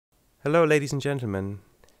Hello, ladies and gentlemen.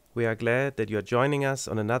 We are glad that you are joining us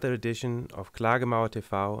on another edition of Klagemauer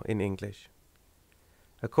TV in English.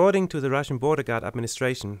 According to the Russian Border Guard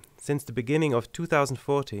administration, since the beginning of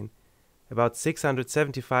 2014, about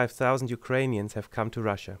 675,000 Ukrainians have come to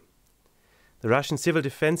Russia. The Russian Civil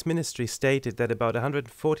Defense Ministry stated that about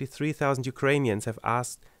 143,000 Ukrainians have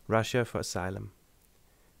asked Russia for asylum.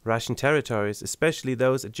 Russian territories, especially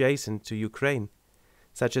those adjacent to Ukraine,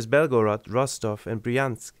 such as Belgorod, Rostov and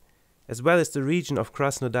Bryansk, as well as the region of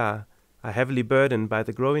Krasnodar, are heavily burdened by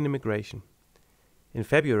the growing immigration. In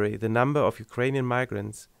February, the number of Ukrainian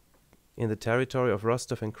migrants in the territory of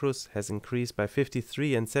Rostov and Krus has increased by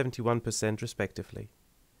 53% and 71% respectively.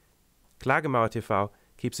 Klagemauer TV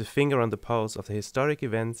keeps a finger on the pulse of the historic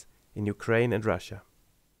events in Ukraine and Russia.